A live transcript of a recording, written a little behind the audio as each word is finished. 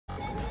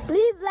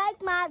Please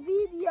like my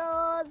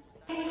videos.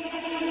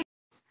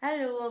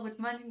 Hello, good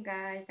morning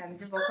guys. हामी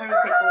चाहिँ भर्खर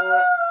उठेको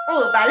ओ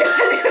भाले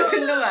भाले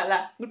सुन्नु होला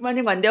गुड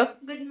मर्निङ भन्देऊ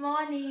गुड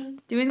मर्निङ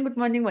तिमी पनि गुड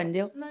मर्निङ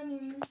भन्देऊ मर्निङ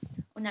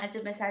उनीहरु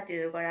चाहिँ मेरो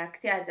साथीहरु घर आएको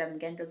थियो आज हामी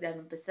गान्तोक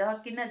जानुपर्छ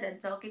किन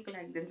जान्छ केको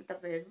लागि जान्छ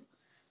तपाईहरु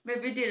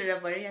मेरो भिडियो हेरेर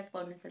भरे याद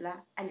पाउनुस् होला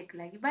अहिलेको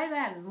लागि बाइ बाइ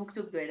हामी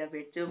मुखसुख धोएर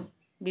भेट्छौँ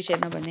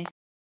बिर्सेन भने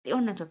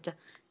ओर्न छोप्छ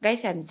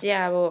गाइस हामी चाहिँ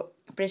अब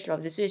प्रेस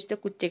लगाउँदैछु यस्तो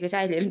कुच्चेको छ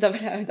अहिले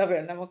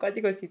तपाईहरुलाई म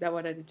कतिको सिधा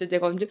बनाइदिन्छु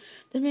देखाउँछु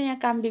तर मेरो यहाँ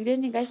काम बिग्रियो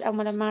नि गाइस अब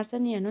मलाई मार्छ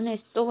नि हेर्नु न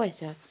यस्तो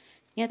भएछ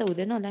यहाँ त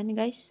हुँदैन होला नि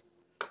गाइस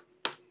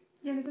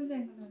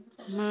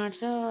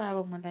मार्छ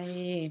अब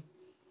मलाई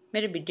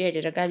मेरो भिडियो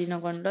हेरेर गाली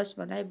नगर्नुहोस्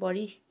मलाई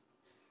बढी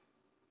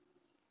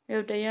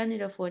एउटा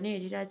यहाँनिर फोनै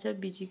हेरिरहेछ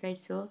बिजी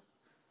गाइस हो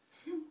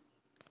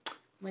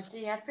म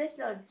चाहिँ यहाँ प्रेस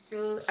लगाउँछु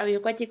अब यो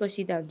कतिको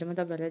सिधा हुन्छ म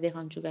तपाईहरुलाई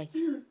देखाउँछु गाइस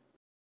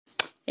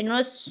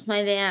हेर्नुहोस्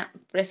मैले यहाँ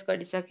प्रेस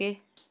गरिसकेँ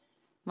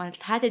मलाई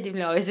थाहा थियो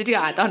तिमीले हो यसरी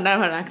हात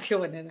अन्डारमा राख्थ्यौ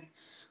भनेर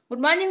गुड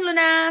मर्निङ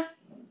लुना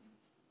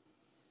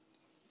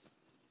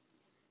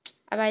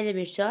अब अहिले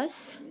भेट्छस्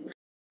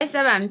गाइस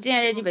अब हामी चाहिँ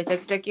यहाँ रेडी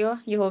भइसकिसक्यो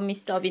यो हो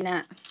मिस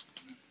सबिना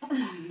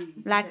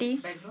लाटी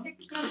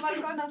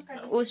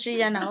ऊ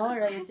सृजना हो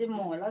र यो चाहिँ म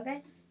होला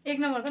गाइस एक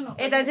नम्बरको न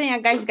यता चाहिँ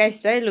यहाँ गाइस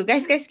गाइस है लु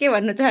गाइस गाइस के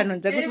भन्नु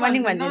चाहनुहुन्छ गुड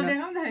मर्निङ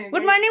भनिदिनु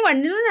गुड मर्निङ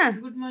भनिदिनु न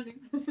गुड मर्निङ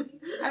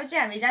अब चाहिँ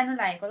हामी जानु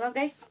लागेको ल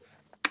गाइस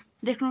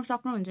देख्नु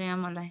सक्नुहुन्छ यहाँ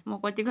मलाई म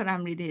कतिको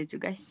राम्ररी देखेछु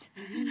गाइस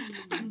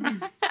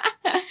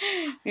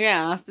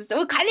यहाँ हाँस्दैछ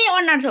ऊ खालि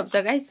अनुहार छोप्छ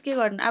गाइस के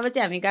गर्नु अब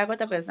चाहिँ हामी गएको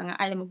तपाईहरुसँग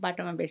अहिले म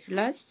बाटोमा भेट्छु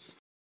लस्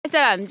यसो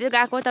हामी चाहिँ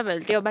गएको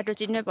तपाईहरुले त्यो बाटो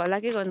चिन्नै पर्ला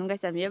के गर्नु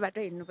गाइस हामी यो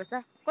बाटो हिँड्नुपर्छ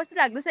कस्तो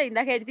लाग्दैछ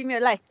हिँड्दाखेरि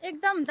तिमीहरूलाई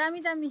एकदम दामी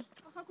दामी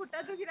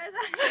खुट्टा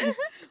दुखिरहेछ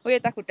ऊ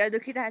यता खुट्टा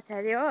दुखिरहेछ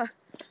अरे हो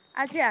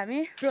आज चाहिँ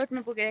हामी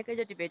रोडमा पुगेर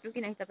एकैचोटि भेटौँ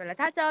किनकि तपाईँलाई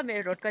थाहा छ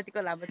मेरो रोड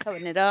कतिको लामो छ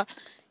भनेर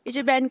यो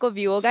चाहिँ बिहानको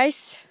भ्यू हो गाइस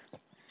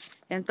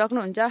हेर्न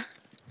सक्नुहुन्छ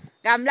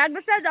घाम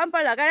लाग्दैछ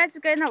जम्पर लगाएर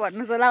चुकेन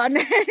भन्नुहोस् होला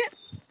भन्ने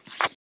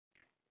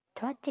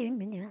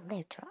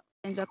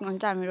हेर्न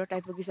सक्नुहुन्छ हामी रोड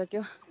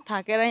आइपुगिसक्यो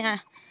थाकेर यहाँ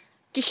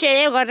के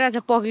गरिरहेछ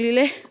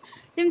पग्लीले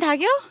तिमी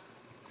थाक्यौ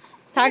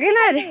थाकेन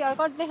अरे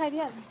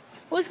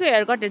उसको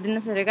हेयर कट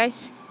हेरिदिनुहोस् अरे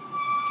गाइस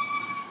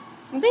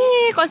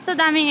बे कस्तो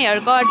दामी हेयर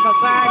कट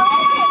भगवान्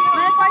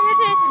मैले कहिले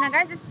देखेको थिइनँ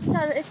गाइस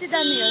यति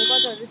दामी हेयर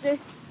कटहरू चाहिँ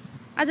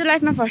आज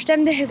लाइफमा फर्स्ट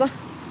टाइम देखेको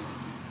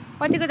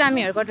कतिको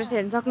दामी हेयर कटहरू चाहिँ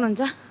हेर्न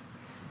सक्नुहुन्छ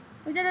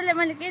उज्यालोले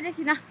मैले केही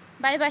देखिनँ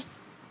बाई बाई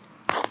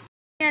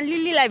यहाँ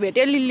लिल्लीलाई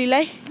भेट्यो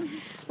लिल्लीलाई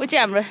ऊ चाहिँ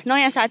हाम्रो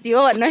नयाँ साथी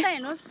हो भन्नु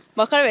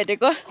भर्खर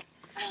भेटेको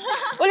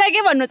उसलाई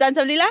के भन्नु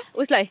चाहन्छौ लीला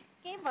उसलाई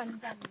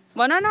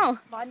भन न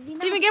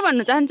तिमी के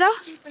भन्नु चाहन्छौ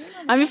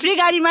हामी फ्री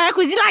गाडीमा आयो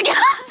खुसी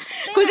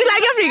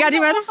लाग्यो फ्री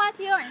गाडीमा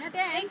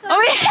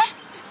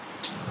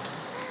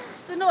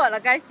सुन्नु होला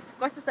गाइस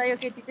कस्तो छ यो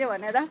केटी चाहिँ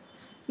भनेर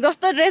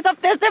जस्तो ड्रेस अप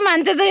त्यस्तै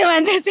मान्छे चाहिँ यो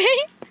मान्छे चाहिँ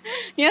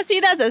यहाँ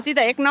सिधा छ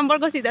सिधा एक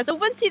नम्बरको सिधा छ ऊ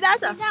पनि सिधा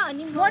छ म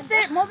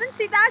पनि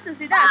सिधा छु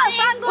सिधा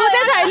ऊ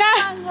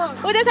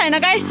चाहिँ छैन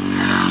गाइस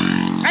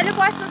अहिले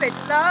फर्स्टमा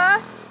भेट्छु ल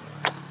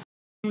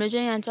हाम्रो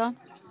चाहिँ यहाँ छ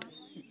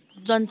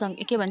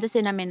जनसङ्घ के भन्छ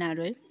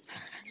सेनामेनाहरू है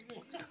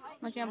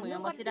म चाहिँ यहाँ भुइँमा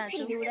बसिरहेको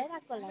छु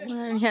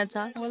यहाँ छ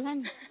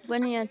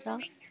पनि यहाँ छ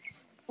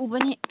ऊ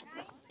पनि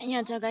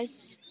यहाँ छ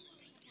गाइस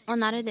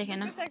अनुहारै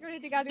देखेन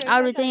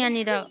अरू चाहिँ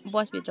यहाँनिर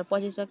बसभित्र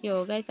पसिसक्यो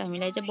हो गाइस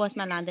हामीलाई चाहिँ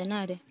बसमा लाँदैन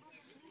अरे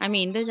हामी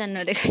हिँड्दै जानु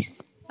अरे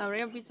गाइस हाम्रो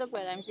यहाँ बिचक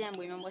भएर हामी चाहिँ यहाँ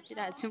भुइँमा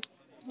बसिरहेको छौँ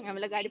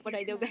हामीलाई गाडी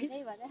पठाइदेऊ गाइस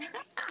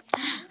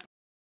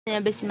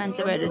यहाँ बेसी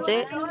मान्छे भएर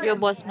चाहिँ यो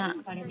बसमा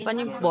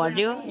पनि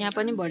भर्यो यहाँ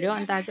पनि भर्यो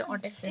अन्त आज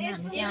अटेको छैन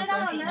हामी चाहिँ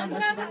यहाँ सिटमा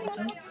बसिरहेको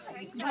छौँ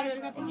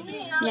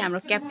यहाँ हाम्रो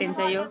क्याप्टेन छ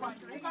यो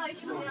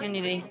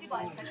यहाँनिर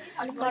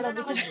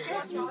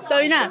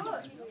होइन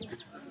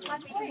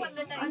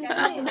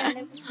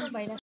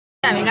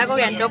हामी गएको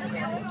गान्तोक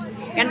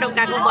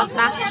गएको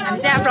बसमा हामी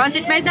चाहिँ फ्रन्ट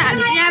सिटमै छ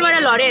हामी चाहिँ यहाँबाट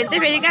लड्यो भने चाहिँ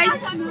फेरि गाइस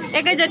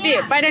एकैचोटि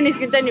बाहिर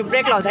निस्किन्छ नि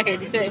ब्रेक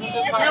लाउँदाखेरि चाहिँ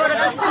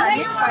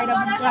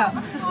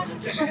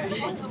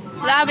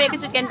ल अब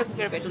एकैचोटि गान्तोक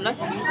पुगेर भेटौँ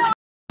लस्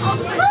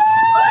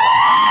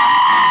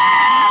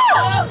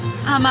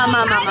आमा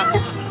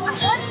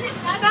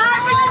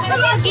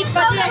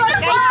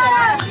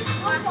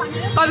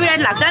कपिराइट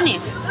लाग्छ नि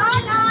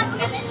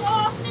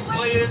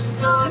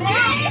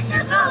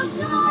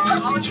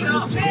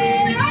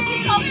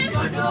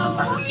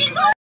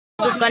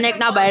ब्लुटुथ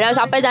कनेक्ट नभएर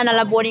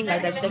सबैजनालाई बोरिङ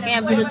भइसकेको छ क्या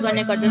यहाँ ब्लुटुथ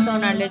कनेक्ट गर्दैछ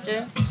उनीहरूले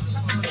चाहिँ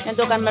यहाँ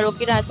दोकानमा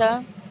रोकिरहेछ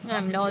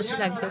हामीलाई अल्छी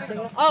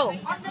लागिसक्यो औ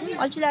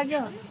अल्छी लाग्यो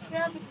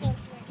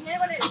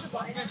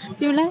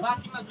तिमीलाई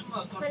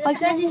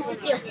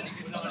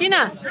किन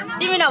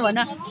तिमी नभन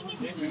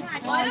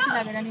अल्छी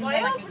लागेर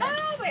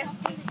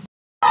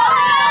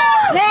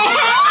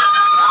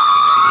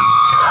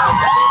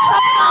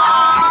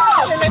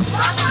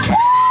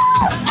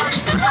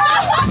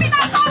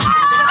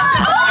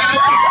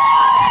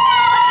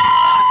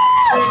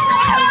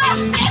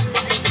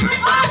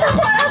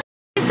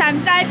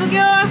हामी चाहिँ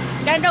आइपुग्यो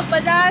गान्तोक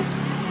बजार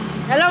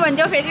हेलो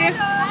भनिदियो फेरि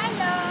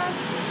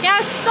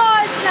यस्तो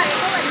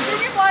लागेको भन्छु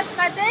नि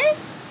बसमा चाहिँ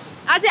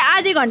अझै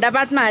आधी घन्टा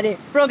बादमा अरे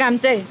प्रोग्राम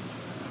चाहिँ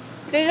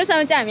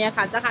रेलसम्म चाहिँ हामी यहाँ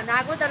खाजा खान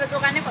आएको तर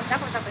दोकानै खोज्दा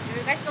खोज्दा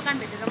भइसक्यो गाइस दोकान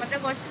भेटेर मात्रै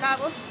गर्छु ल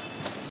अब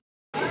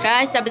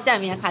गाइस तब चाहिँ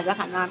हामी यहाँ खाजा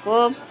खान आएको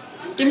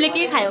तिमीले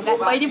के खायौ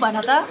बहिनी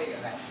भन त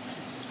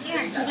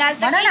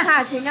भन न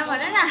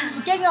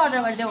के अर्डर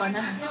गरिदियो भन न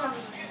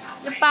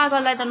यो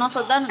पागललाई त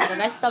नसोध्दा नि हुन्छ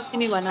गाइस तब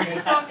तिमी भन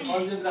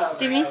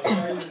तिमी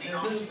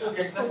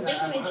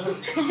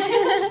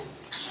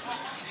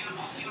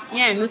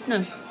यहाँ हेर्नुहोस् न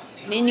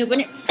मेन्यु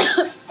पनि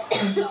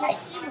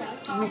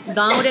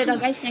गाउँडेर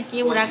गाइस यहाँ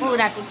के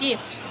उडाएको कि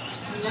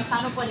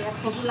सानो परिवार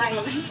खोकी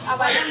लाग्यो अब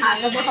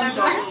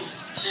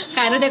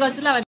खाएर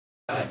देखाउँछु ल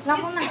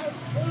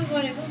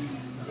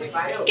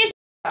के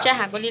चिया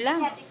खाएको लिला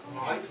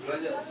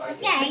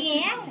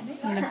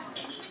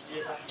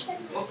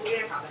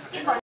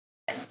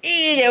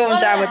ए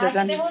हुन्छ अब त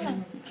झन्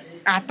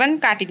हात पनि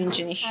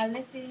काटिदिन्छु नि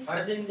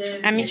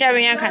हामी चाहिँ अब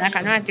यहाँ खाना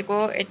खानु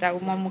आँटेको यता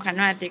मोमो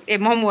खानु आँटेको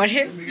मोमो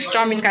अरे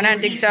चाउमिन खानु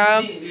आँटेको छ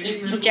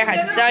चिया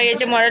खाँदैछ यो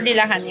चाहिँ म र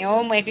लिला खाने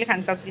हो म एक्लै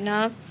खान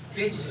सक्दिनँ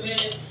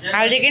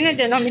हालिदिएकै न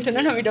त्यो नमिठो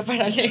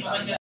पाराले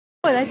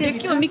त्यो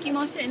के हो मिकी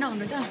माउस होइन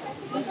हुनु त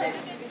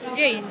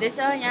यो हिँड्दैछ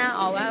यहाँ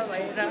हावा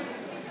भएर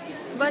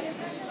बट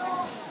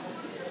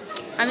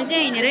हामी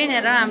चाहिँ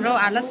हिँडेर हाम्रो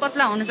हालत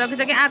पतला हुन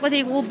सकिसक्यो कि आएको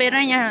थिएँ उभिएर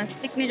यहाँ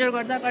सिग्नेचर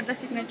गर्दा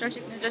सिग्नेचर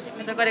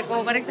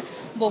गरेको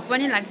भोक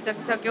पनि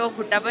लागिसकिसक्यो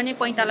खुट्टा पनि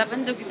पैँताला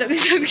पनि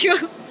दुखिसकिसक्यो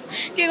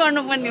के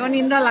गर्नुपर्ने हो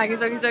निन्द्रा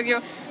लागिसकिसक्यो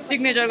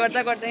सिग्नेचर गर्दा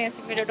यहाँ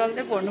सिग्नेचर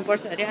डल्लै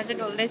फोड्नुपर्छ अरे अझै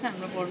डल्लै छ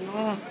हाम्रो फोड्नु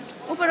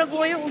ऊपर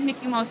गयो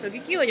मिकी माउस हो कि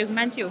के हो यो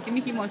मान्छे हो कि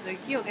मिकी माउस हो कि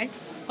के हो गाइस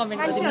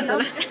कमेन्ट गरिदिनुहोस्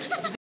होला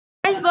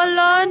गाइस बल्ल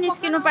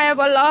निस्किनु पायो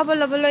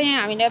बल्ल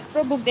यहाँ हामीले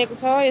यत्रो बुक दिएको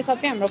छ यो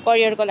सबै हाम्रो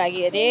करियरको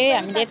लागि अरे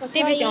हामीले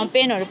यति बेसी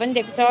पेनहरू पनि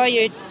दिएको छ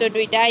यो यस्तो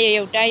दुईवटा यो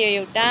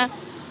एउटा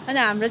अनि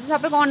हाम्रो चाहिँ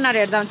सबैको अनुहार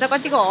हेर्दा हुन्छ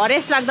कतिको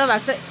हरेस लाग्दो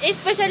भएको छ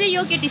स्पेसली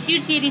यो केटी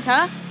चिरचिरी छ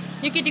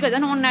यो केटीको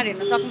झन् अनुहार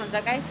हेर्न सक्नुहुन्छ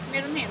गाइस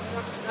मेरो पनि हेर्न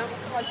सक्नुहुन्छ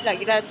अल्छी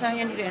लागिरहेछ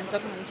यहाँनिर हेर्न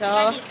सक्नुहुन्छ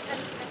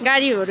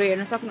गाडीहरू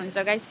हेर्न सक्नुहुन्छ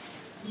गाइस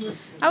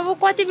अब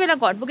कति बेला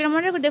घर पुगेर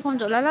मजाको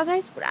देखाउँछु होला ल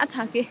गाइस पुरा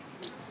थाकेँ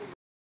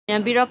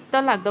यहाँ विरक्त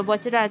लाग्दो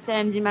बसिरहेको छ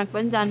एमजी मार्ग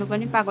पनि जानु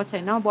पनि पाएको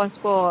छैन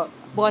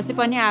बसै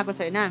पनि आएको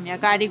छैन हामी यहाँ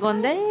गाडी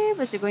गन्दै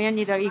बसेको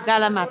यहाँनिर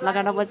गालामा हात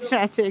लगाएर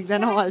बसिरहेको छ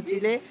एकजना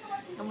अल्छीले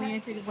म यहाँ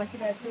यसरी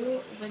बसिरहेको छु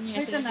पनि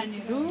अन्त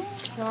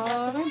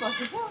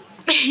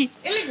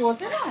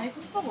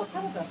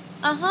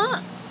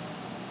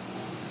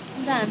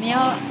हामी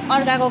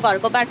अर्काको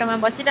घरको बाटोमा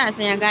बसिरहेको छ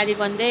यहाँ गाडी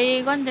गन्दै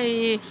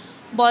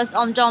बस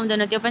आउँछ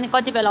आउँदैन त्यो पनि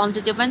कति बेला आउँछ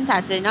त्यो पनि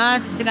थाहा छैन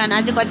त्यसै कारण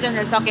अझै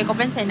कतिजनाले सकेको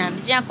पनि छैन हामी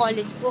चाहिँ यहाँ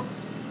कलेजको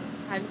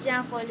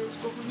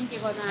कुनै के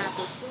गर्न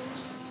आएको छु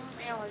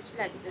यहाँ अल्छी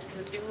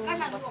लागिसक्यो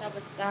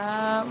बस्दा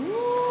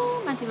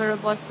माथिबाट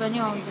बस पनि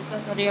आउँदैछ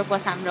तर यो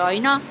बस हाम्रो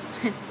होइन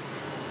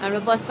हाम्रो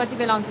बस कति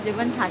बेला आउँछ त्यो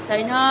पनि थाहा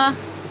छैन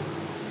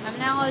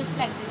हामीलाई अल्छी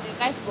लागिसक्यो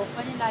गाइस भोक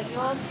पनि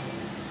लाग्यो हामी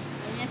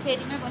यहाँ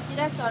फेरीमै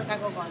बसिरहेको छ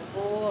अर्काको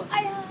घरको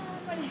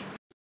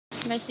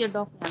गाइस यो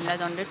डग हामीलाई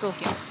झन्डै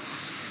टोक्यो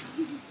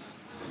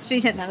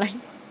सृजनालाई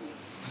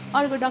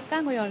अर्को डग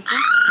कहाँ गयो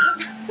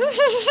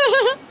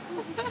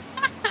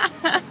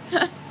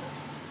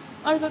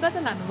अर्को कता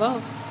लानुभयो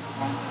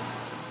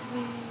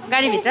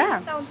गाडीभित्र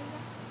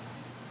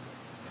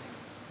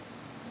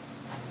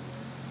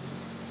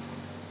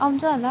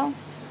आउँछ होला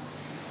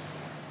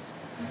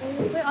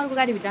अर्को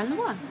गाडीभित्र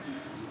हाल्नुभयो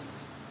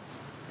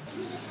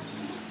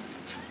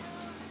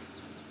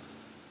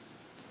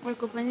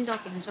अर्को पनि डग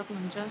हेर्न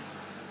सक्नुहुन्छ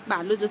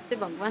भालु जस्तै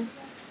भगवान्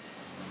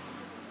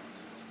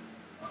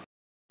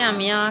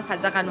हामी यहाँ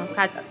खाजा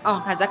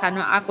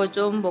खानु आएको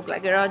छौँ भोक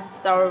लागेर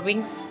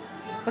सर्भिङ्स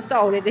कस्तो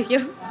हाउडे देख्यो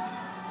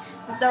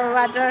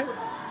वाटर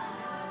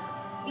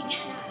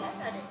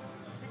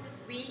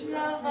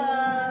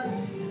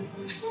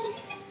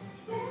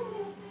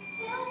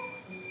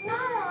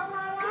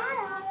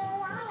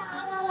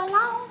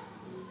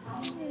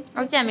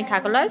अब चाहिँ हामी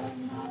खाएको लस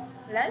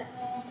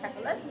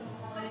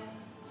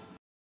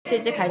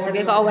चाहिँ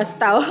खाइसकेको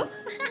अवस्था हो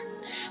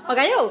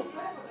पकायो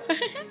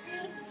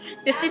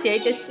टेस्टी थियो है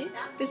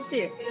टेस्टी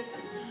यहाँ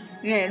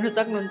हेर्नु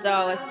सक्नुहुन्छ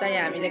अवस्था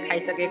यहाँ हामीले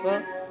खाइसकेको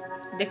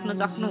देख्न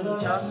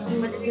सक्नुहुन्छ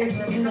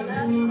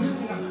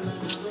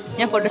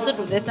यहाँ फोटोसुट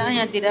हुँदैछ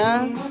यहाँतिर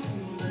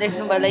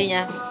देख्नु भयो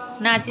यहाँ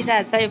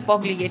नाचिरहेको छ यो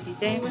पग्ली केटी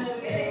चाहिँ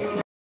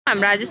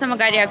हाम्रो अझैसम्म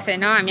गाडी आएको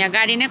छैन हामी यहाँ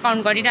गाडी नै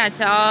काउन्ट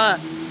गरिरहेछ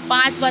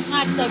 5 बज्न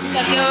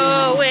आँटिसकिसक्यो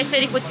ऊ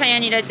यसरी कुद्छ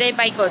यहाँनिर चाहिँ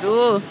बाइकहरू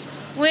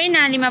उही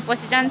नालीमा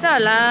पसिजान्छ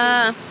होला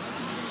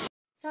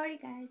सरी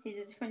गाइस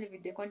हिजो चाहिँ मैले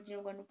भिडियो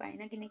कन्टिन्यू गर्नु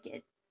पाइनँ किनकि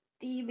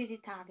यति बेसी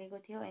थाकेको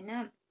थियो होइन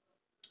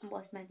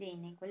बसमा चाहिँ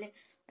हिँडेकोले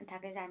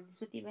थाकेर हामी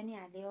सुति पनि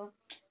हाल्यो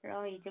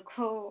र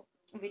हिजोको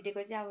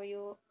भिडियोको चाहिँ अब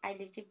यो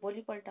अहिले चाहिँ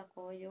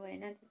भोलिपल्टको हो यो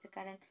होइन त्यसै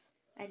कारण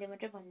अहिले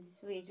मात्रै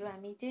भन्दैछु हिजो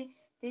हामी चाहिँ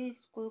त्यही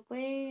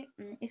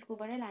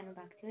स्कुलबाटै लानु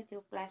भएको थियो त्यो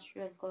क्लास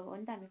 12को हो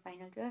नि त हामी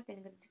फाइनल 12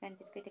 त्यहाँदेखि त्यसै कारण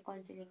त्यसकै त्यो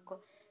काउन्सिलिङको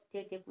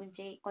त्यो कुन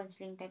चाहिँ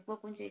काउन्सिलिङ टाइपको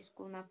कुन चाहिँ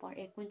स्कुलमा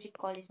पढे कुन चाहिँ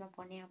कलेजमा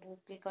पढ्ने अब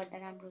के गर्दा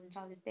राम्रो हुन्छ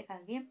हो त्यस्तै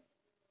खालके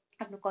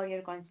आफ्नो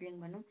करियर काउन्सिलिङ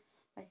भनौँ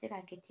यस्तै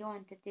खालको थियो।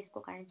 अन्त त्यसको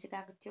कारण चाहिँ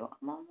गएको थियो।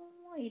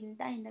 आम्मामा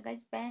हिँड्दा हिँड्दा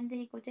गाइस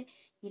बिहानदेखिको चाहिँ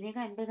हिँडेको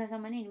हामी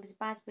बेलुकासम्म नै हिँडेपछि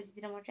 5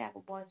 बजीतिर मात्रै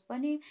आएको बस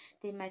पनि।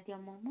 त्यही माथि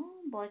आम्मामा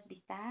बस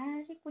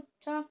बिस्तारै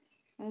कुद्छ,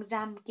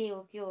 जाम के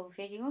हो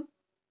फेरि हो।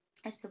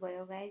 यस्तो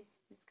भयो गाइस।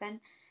 त्यस कारण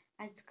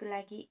आजको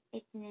लागि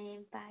यति नै।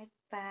 By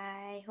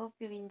by,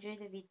 hope you enjoy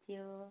the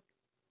video.